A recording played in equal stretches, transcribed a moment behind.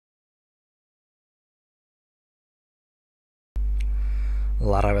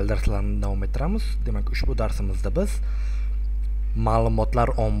Laravel darslarini davom ettiramiz. Demak, ushbu darsimizda biz ma'lumotlar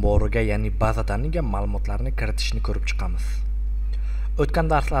omboriga, ya'ni baza danliga ma'lumotlarni kiritishni ko'rib chiqamiz. O'tgan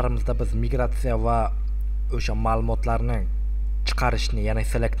darslarimizda biz migratsiya va o'sha ma'lumotlarni chiqarishni, ya'ni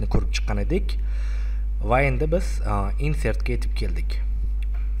selectni ko'rib chiqqan edik. Va endi biz insert ga yetib keldik.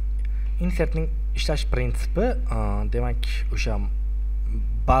 Insertning ishlash prinsipi, demak, o'sha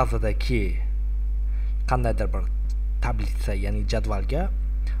bazadagi qandaydir bir tablitsa, ya'ni jadvalga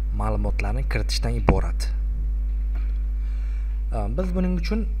ma'lumotlarni kiritishdan iborat. Biz buning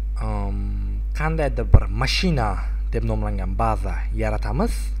uchun qandaydir bir mashina deb nomlangan baza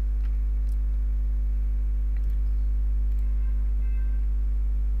yaratamiz.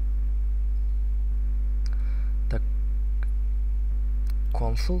 Tak,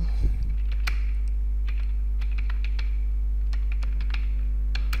 console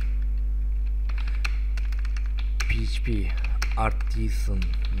PHP artisan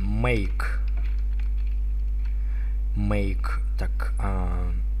make так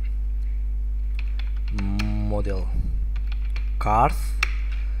model cars,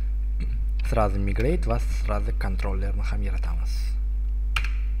 сразу migrate va сразу controllerni ham yaratamiz.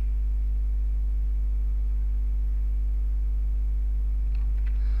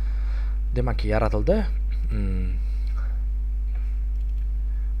 Demak, yaratildi.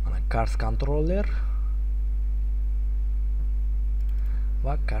 Mana cars controller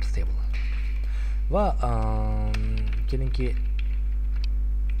va cars table. Va kelinki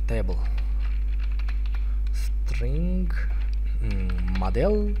table string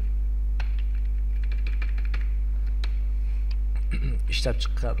model ishlab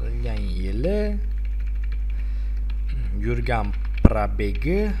chiqarilgan yili, yurgan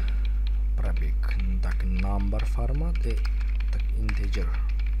probegi, tak number format, tak integer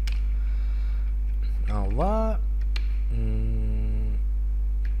va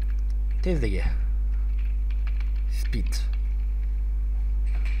tezligi speed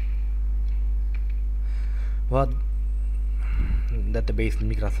va database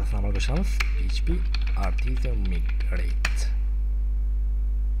migratsiyasini amalga oshiramiz. PHP artisan migrate.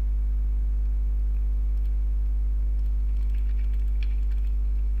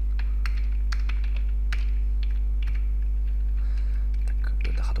 Tak,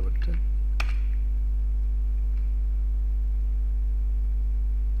 burada xato bo'ldi.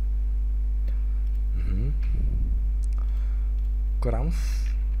 Ko'ramiz.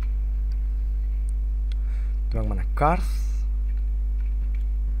 Demak, mana cars.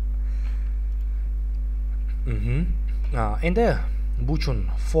 Endi bu uchun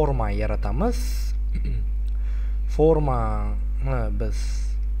forma yaratamiz. Formani biz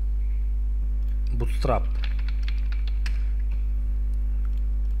bootstrap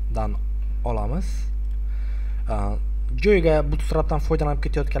dan olamiz. Joyga bootstrapdan foydalanib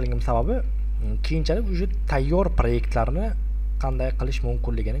ketayotganligim sababi keyinchalik o'sha tayyor proyektlarni qanday qilish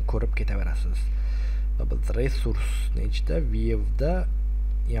mumkinligini ko'rib ketaverasiz. Va biz resursni ichida viewda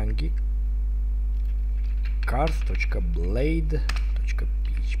yangi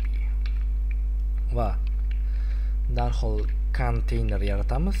cars.blade.php va darhol konteyner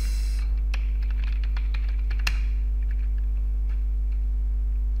yaratamiz.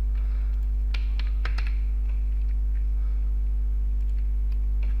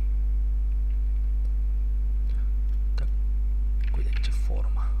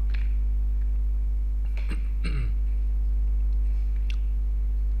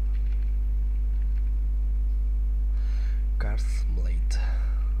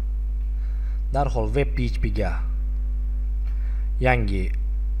 Darhol web PHP ga yangi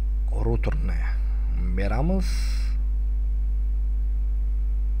routerni beramiz.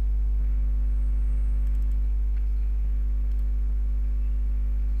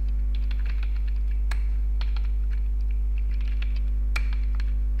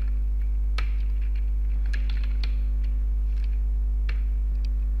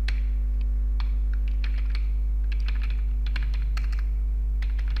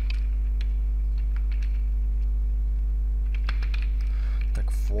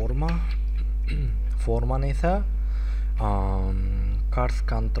 Formani esa cars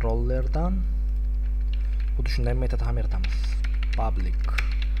controllerdan xuddi shunday metod ham yaratamiz. Public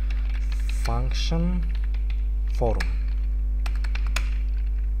function form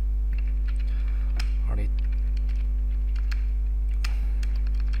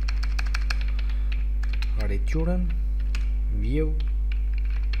return view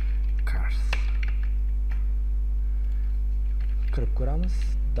cars. Kirib ko'ramiz.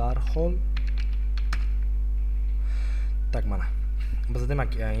 Darhol tak, mana biz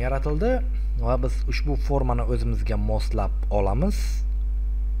demak yaratildi va biz ushbu formani o'zimizga moslab olamiz.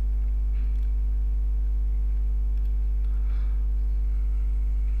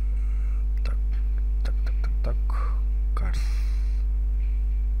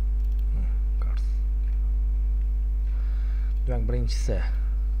 Demak, birinchisi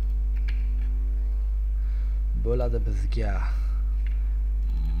bo'ladi bizga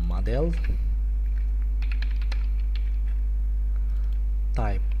model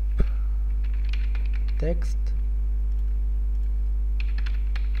type text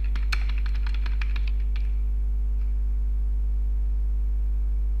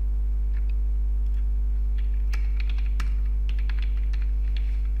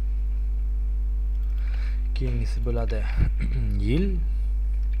keyingisi bo'ladi yil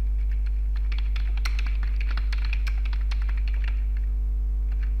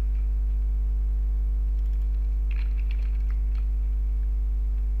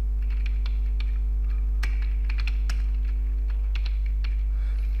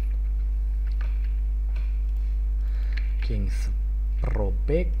keyingisi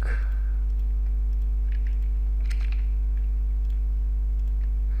probek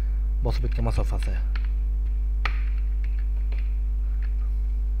bosib o'tgan masofasi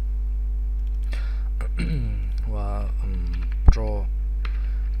va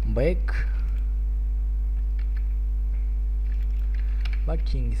probek va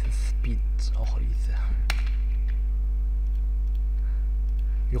keyingisi speed oxirgisi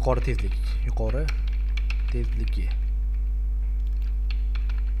yuqori tezligi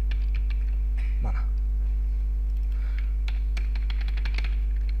mana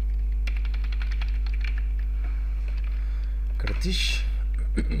kiritish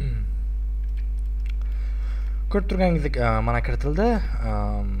ko'rib turganingizdek mana kiritildi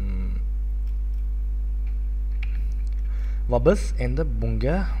va biz endi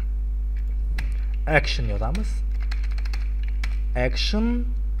bunga action yozamiz. Action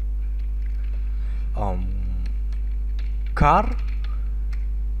car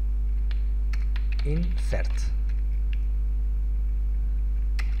insert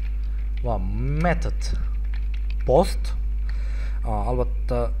va method post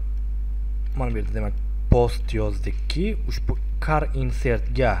albatta mana bu yerda demak post yozdikki ushbu car insert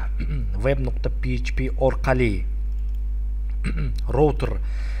ga web.php orqali router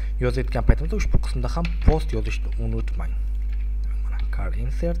yozayotgan paytimizda ushbu qismda ham post yozishni unutmang. Mana car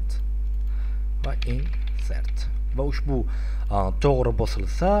insert va insert va ushbu to'g'ri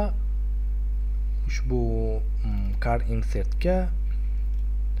bosilsa ushbu car insert ga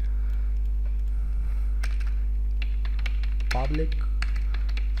public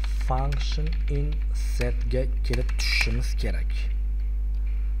function insert ga kelib tushishimiz kerak.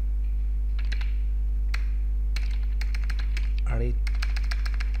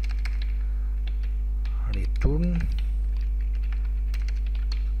 Return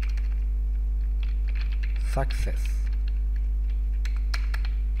success.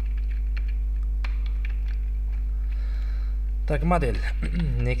 Tak model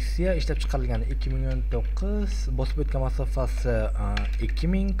Nexia ishlab chiqarilgan 2019, bosib o'tgan masofasi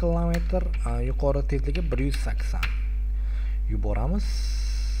 2000 km, yuqori tezligi 180. Yuboramiz.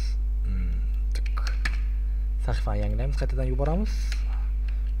 Sahifani yangilaymiz, qaytadan yuboramiz.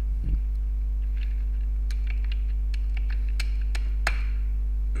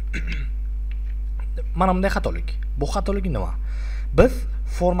 Mana bunday xatolik. Bu xatolik nima? Biz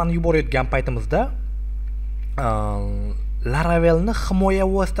formani yuborayotgan paytimizda Laravelni himoya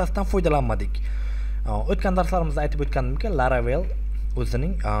vositasidan foydalanmadik. O'tgan darslarimizda aytib o'tganimki, Laravel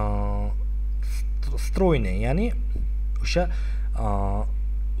o'zining stroyni, ya'ni o'sha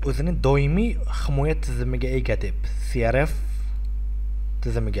o'zining doimiy himoya tizimiga ega deb, Sierus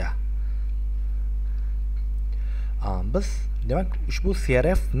tizimiga. Biz demak ushbu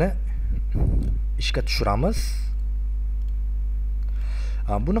Sierusni ishga tushiramiz.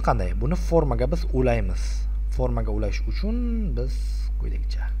 Buni qanday? Buni formaga biz ulaymiz. Formaga ulash uchun biz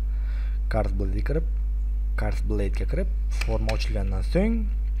quyidagcha cars blade ga kirib, forma ochilgandan so'ng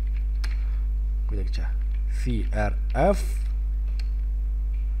quyidagcha crf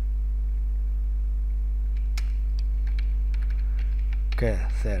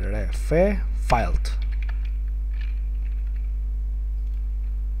filed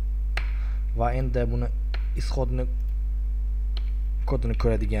va endi buni ishodni kodini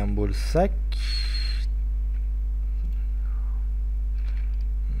ko'radigan bo'lsak,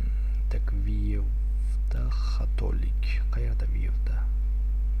 tak viewda xatolik. Qayerda viewda?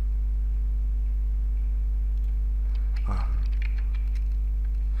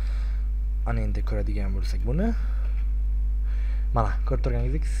 Ana endi ko'radigan bo'lsak buni. Mana ko'rib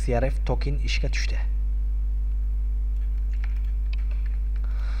turganingizdek Sierus token ishga tushdi.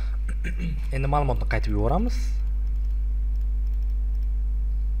 Endi ma'lumotni qaytib yuboramiz.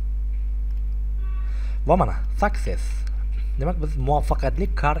 Va mana success. Demak biz muvaffaqiyatli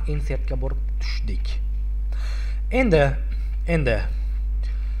car insert ga borib tushdik. Endi Endi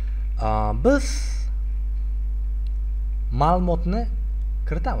biz ma'lumotni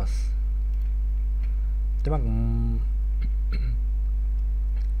kiritamiz. Demak,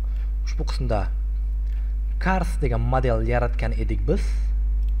 ushbu qismda cars degan model yaratgan edik biz.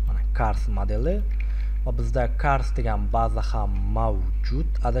 Mana cars modeli va bizda cars degan baza ham mavjud,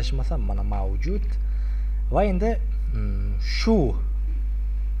 adashmasam mana mavjud. Va endi shu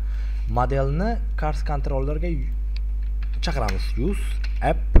modelni cars kontrollerga chaqiramiz. Use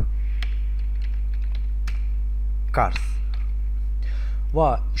app cars. Va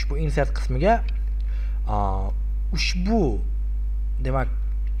ushbu insert qismiga ushbu demak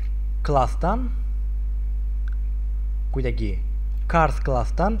klassdan quyidagi cars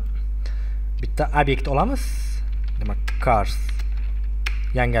klassdan bitta obyekt olamiz. Demak cars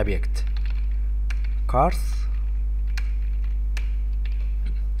yangi obyekt. Cars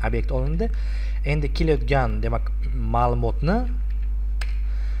obyekt olindi. Endi kelayotgan demak ma'lumotni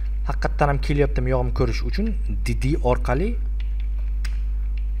haqiqatan ham kelyaptimi yo'qmi ko'rish uchun DD orqali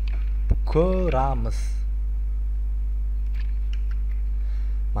ko'ramiz.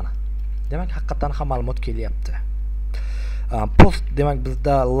 Mana. Demak haqiqatan ham ma'lumot kelyapti. Post demak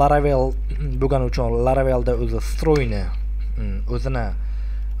bizda Laravel bo'lgani uchun Laravelda o'zi stroyni o'zini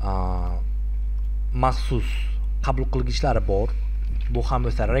maxsus qabul qilgichlari bor. Bu ham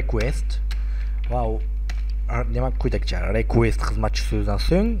o'sa request va demak quyidagicha request xizmatchi so'zidan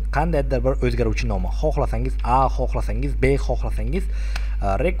so'ng qandaydir bir o'zgaruvchi nomi. Xohlasangiz A, xohlasangiz B, xohlasangiz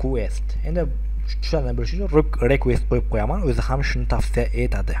request. Endi tushunarli bo'lishi uchun request qo'yib qo'yaman. O'zi ham shuni tavsiya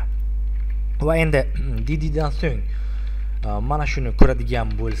etadi. Va endi DD dan so'ng mana shuni ko'radigan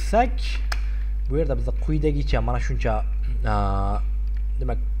bo'lsak, bu yerda bizda quyidagicha mana shuncha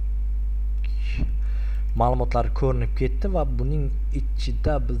demak ma'lumotlar ko'rinib ketdi va buning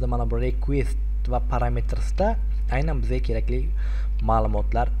ichida bizda mana bu request va parametrsda aynan bizga kerakli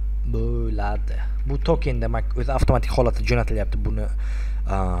ma'lumotlar bo'ladi. Bu token demak o'zi avtomatik holatda jo'natilyapti. Buni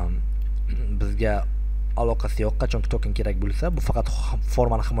bizga aloqasi yo'q. Qachonki token kerak bo'lsa, bu faqat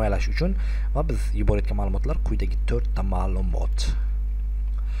formani himoyalash uchun va biz yuborayotgan ma'lumotlar quyidagi 4 ta ma'lumot.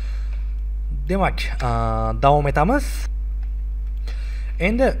 Demak, davom etamiz.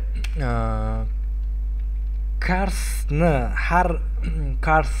 Endi carsni har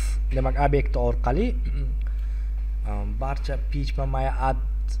cars demak obyekti orqali barcha php my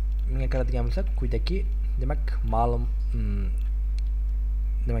adminga kiradigan bo'lsak, quyidagi demak ma'lum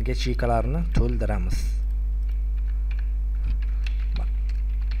demak yacheykalarni to'ldiramiz.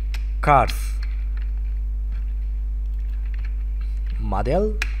 Cars model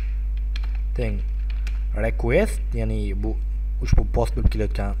teng request, ya'ni bu ushbu post bo'lib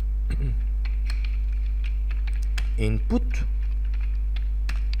kelayotgan input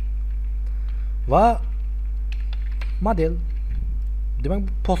va model. Demak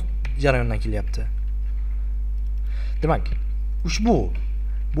bu post jarayonidan kelyapti. Demak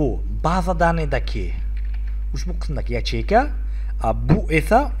bu bazadanidagi ushbu qismdagi yacheyka, bu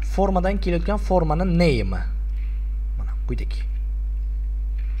esa formadan kelayotgan formani name'i. Mana quyidagi.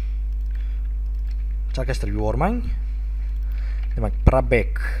 Chalkashtirib yubormang. Demak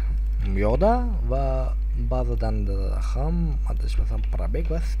probek bu yoqda va bazadan ham adashmasam probek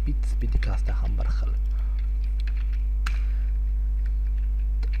va speed klassda ham bir xil.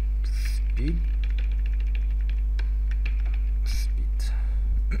 Speed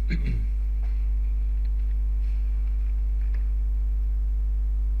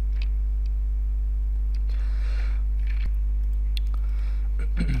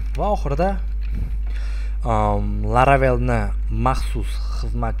va oxirida Laravelni maxsus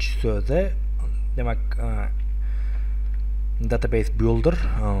xizmatchi so'zi demak database builder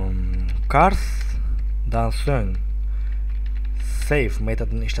cars dan so'ng save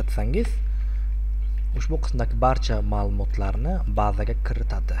metodini ishlatsangiz ushbu qismdagi barcha ma'lumotlarni bazaga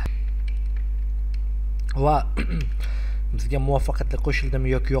kiritadi. Va bizga muvaffaqiyatli qo'shildimi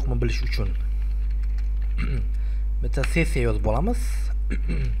yoki yo'qmi bilish uchun bitta sessiya yozib olamiz.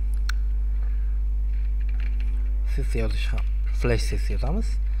 Sessiya yozish ham flash sessiya yozamiz.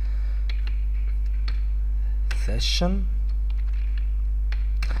 Session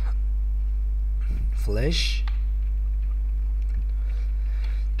flash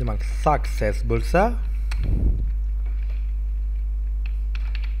demak success bo'lsa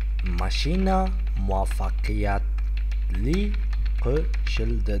mashina muvaffaqiyatli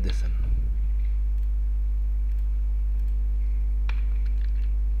qo'shildi desin.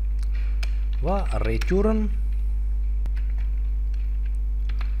 Va return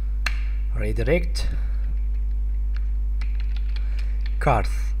redirect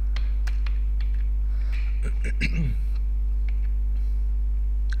cars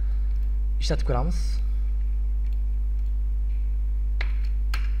ishlatib ko'ramiz.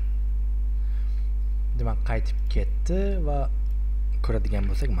 Demak, qaytib ketdi va ko'radigan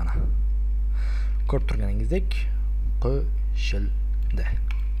bo'lsak, mana. Ko'rib turganingizdek, qo'shildi.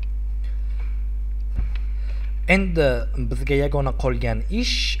 Endi bizga yagona qolgan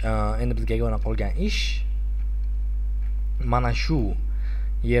ish, mana shu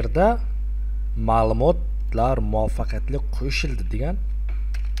yerda ma'lumotlar muvaffaqiyatli qo'shildi degan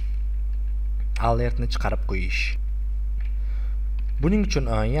alertni chiqarib qo'yish. Buning uchun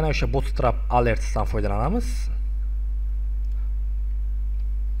yana o'sha bootstrap alertsdan foydalanamiz.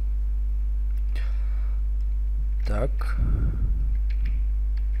 Tak.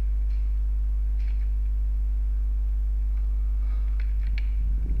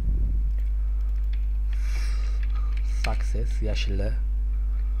 Success yashili.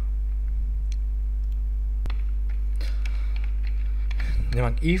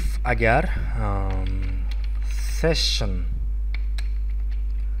 Demak, if agar session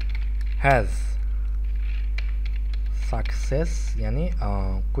has success, ya'ni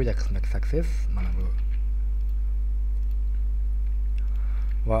quyida qismdagi success mana bu.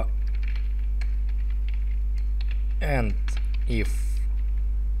 Va and if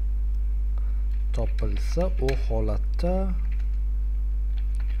topilsa, u holatda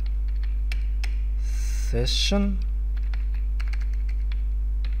session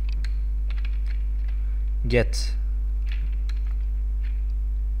get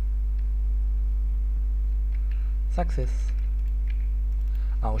success.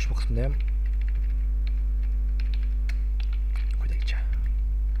 Ushbu qismda ham quyidagicha.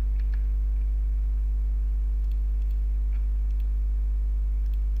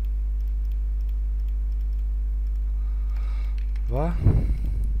 Va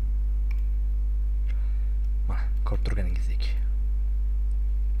mana ko'rib turganingizdek.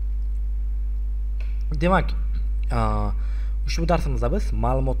 Demak, ushbu darsimizda biz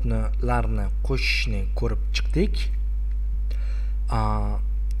ma'lumotlarni qo'shishni ko'rib chiqdik.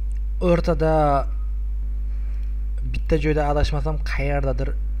 O'rtada bitta joyda adashmasam qayerdadir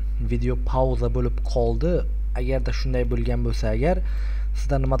video pauza bo'lib qoldi. Agarda shunday bo'lgan bo'lsa, agar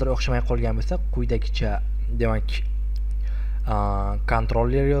sizda nimadir o'xshamay qolgan bo'lsa, quyidagicha, demak,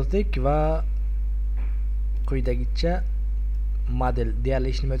 kontroller yozdik va quyidagicha model deyarli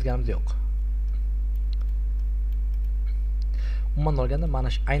hech nima o'zgarimiz yo'q. Umuman olganda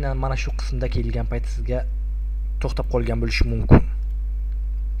aynan mana shu qismda kelgan payt sizga to'xtab qolgan bo'lishi mumkin.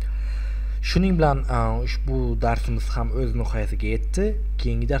 Shuning bilan ushbu darsimiz ham o'z nihoyasiga yetdi.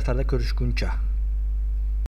 Keyingi darslarda ko'rishguncha